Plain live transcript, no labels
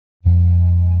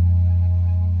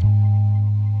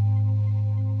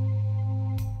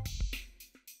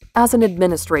As an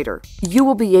administrator, you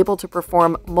will be able to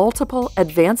perform multiple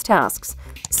advanced tasks,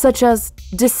 such as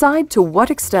decide to what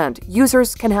extent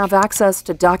users can have access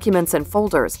to documents and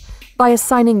folders by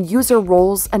assigning user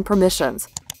roles and permissions,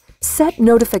 set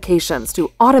notifications to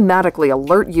automatically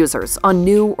alert users on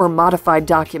new or modified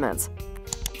documents,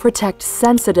 protect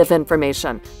sensitive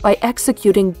information by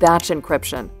executing batch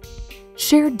encryption,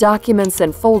 share documents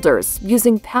and folders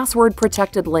using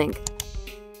password-protected link,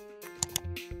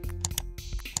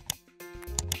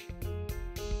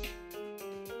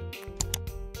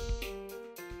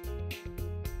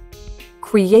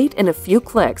 create in a few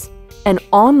clicks an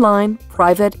online,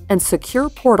 private, and secure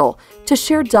portal to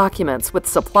share documents with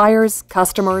suppliers,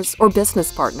 customers, or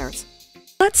business partners.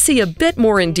 Let's see a bit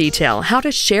more in detail how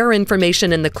to share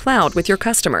information in the cloud with your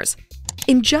customers.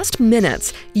 In just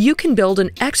minutes, you can build an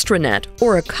extranet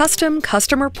or a custom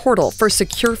customer portal for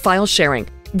secure file sharing,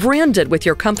 branded with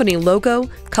your company logo,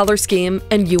 color scheme,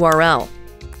 and URL.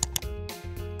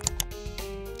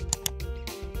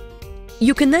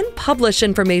 You can then publish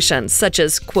information such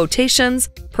as quotations,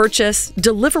 purchase,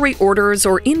 delivery orders,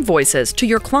 or invoices to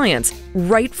your clients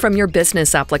right from your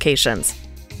business applications.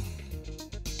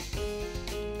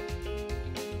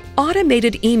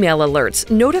 Automated email alerts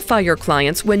notify your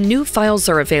clients when new files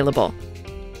are available.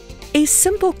 A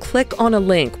simple click on a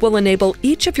link will enable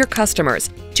each of your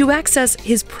customers to access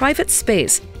his private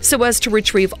space so as to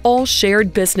retrieve all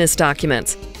shared business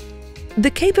documents. The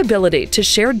capability to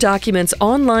share documents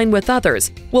online with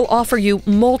others will offer you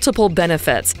multiple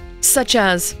benefits, such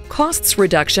as costs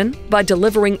reduction by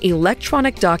delivering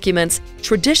electronic documents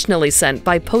traditionally sent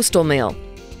by postal mail,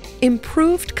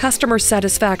 improved customer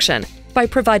satisfaction by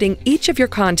providing each of your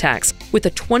contacts with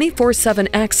a 24/7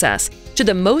 access to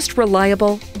the most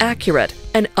reliable, accurate,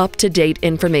 and up-to-date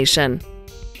information.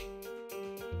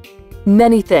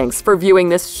 Many thanks for viewing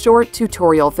this short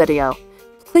tutorial video.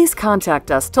 Please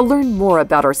contact us to learn more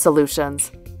about our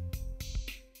solutions.